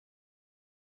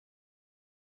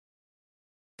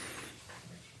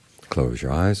Close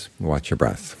your eyes, watch your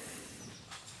breath.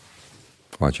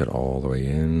 Watch it all the way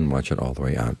in, watch it all the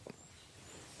way out.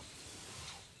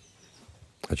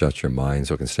 Adjust your mind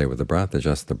so it can stay with the breath,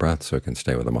 adjust the breath so it can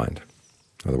stay with the mind.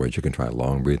 In other words, you can try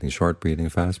long breathing, short breathing,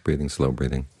 fast breathing, slow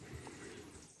breathing,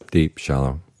 deep,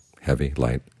 shallow, heavy,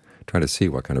 light. Try to see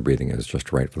what kind of breathing is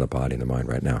just right for the body and the mind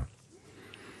right now.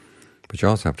 But you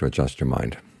also have to adjust your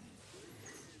mind.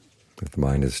 If the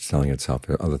mind is telling itself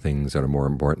other things that are more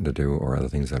important to do, or other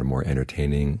things that are more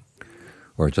entertaining,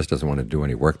 or it just doesn't want to do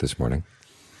any work this morning,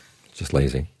 it's just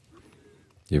lazy,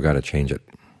 you've got to change it.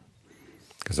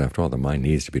 Because after all, the mind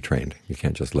needs to be trained. You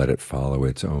can't just let it follow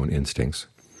its own instincts.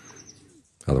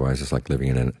 Otherwise, it's like living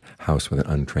in a house with an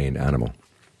untrained animal.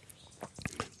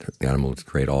 The animal will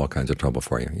create all kinds of trouble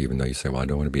for you, even though you say, well, I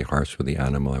don't want to be harsh with the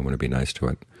animal, I want to be nice to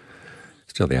it.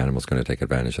 Still, the animal's going to take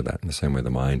advantage of that, in the same way the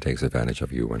mind takes advantage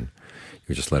of you when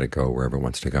you just let it go wherever it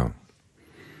wants to go.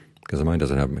 Because the mind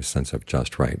doesn't have a sense of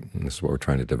just right, and this is what we're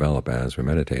trying to develop as we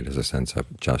meditate, is a sense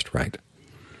of just right.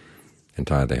 In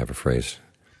Thai, they have a phrase,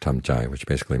 tam chai, which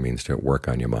basically means to work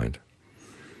on your mind.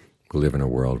 We live in a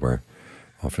world where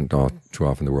too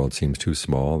often the world seems too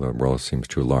small, the world seems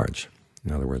too large.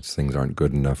 In other words, things aren't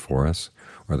good enough for us,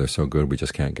 or they're so good we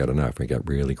just can't get enough. We get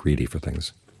really greedy for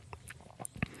things.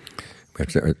 We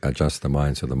have to adjust the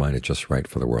mind so the mind is just right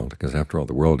for the world, because after all,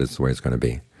 the world is the way it's going to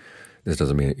be. This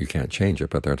doesn't mean that you can't change it,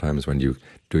 but there are times when you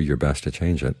do your best to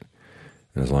change it,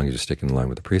 and as long as you stick in line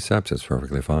with the precepts, it's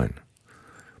perfectly fine.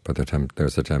 But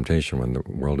there's a temptation when the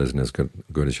world isn't as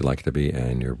good as you like it to be,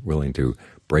 and you're willing to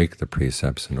break the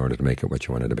precepts in order to make it what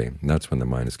you want it to be. And that's when the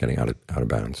mind is getting out of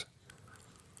bounds.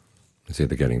 It's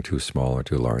either getting too small or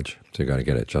too large, so you've got to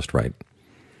get it just right.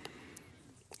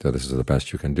 So this is the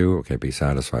best you can do. Okay, be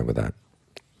satisfied with that.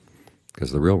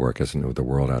 Because the real work isn't with the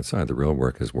world outside. The real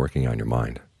work is working on your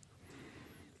mind.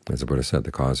 As the Buddha said,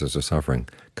 the causes of suffering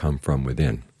come from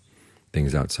within.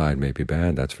 Things outside may be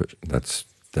bad. That's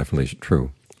definitely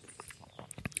true.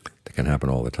 They can happen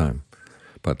all the time.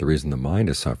 But the reason the mind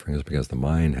is suffering is because the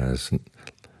mind hasn't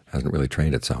really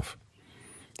trained itself.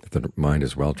 If the mind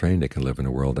is well trained, it can live in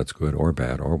a world that's good or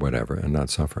bad or whatever and not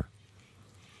suffer.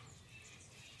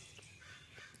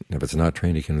 If it's not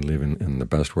trained, it can live in the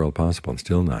best world possible and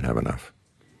still not have enough.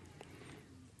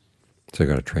 So you've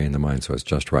got to train the mind so it's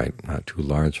just right, not too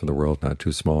large for the world, not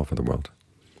too small for the world.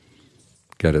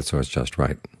 Get it so it's just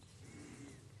right.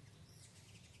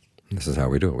 This is how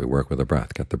we do it. We work with the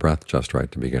breath. Get the breath just right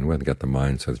to begin with. Get the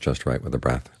mind so it's just right with the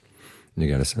breath. And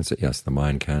you get a sense that, yes, the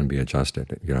mind can be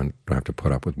adjusted. You don't have to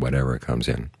put up with whatever comes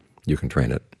in. You can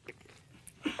train it.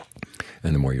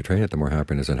 And the more you train it, the more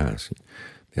happiness it has.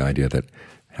 The idea that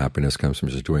happiness comes from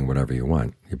just doing whatever you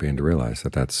want, you begin to realize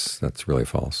that that's really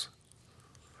false.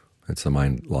 It's the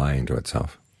mind lying to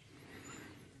itself.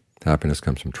 Happiness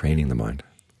comes from training the mind,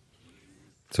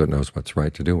 so it knows what's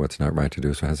right to do, what's not right to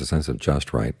do, so it has a sense of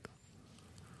just right.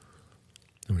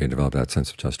 And when you develop that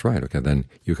sense of just right, okay, then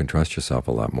you can trust yourself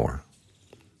a lot more.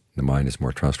 The mind is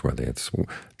more trustworthy. It's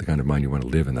the kind of mind you want to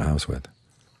live in the house with,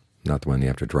 not the one you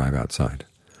have to drive outside.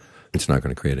 It's not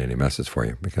going to create any messes for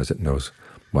you because it knows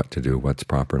what to do, what's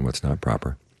proper and what's not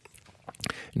proper.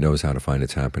 It knows how to find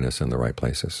its happiness in the right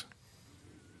places.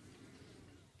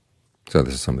 So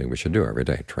this is something we should do every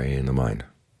day, train the mind.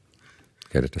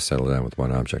 Get it to settle down with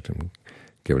one object and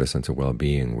give it a sense of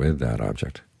well-being with that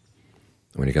object.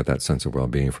 When you get that sense of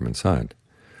well-being from inside,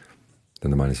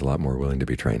 then the mind is a lot more willing to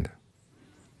be trained.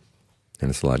 And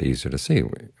it's a lot easier to see,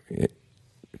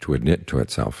 to admit to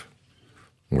itself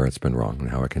where it's been wrong and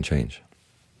how it can change.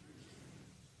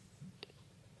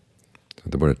 So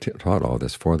the Buddha taught all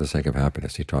this for the sake of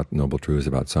happiness. He taught noble truths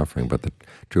about suffering, but the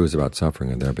truths about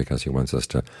suffering are there because he wants us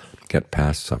to get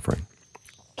past suffering,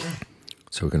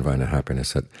 so we can find a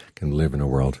happiness that can live in a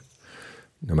world,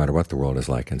 no matter what the world is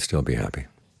like, and still be happy.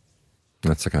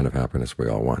 That's the kind of happiness we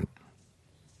all want,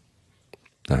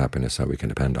 the happiness that we can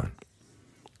depend on.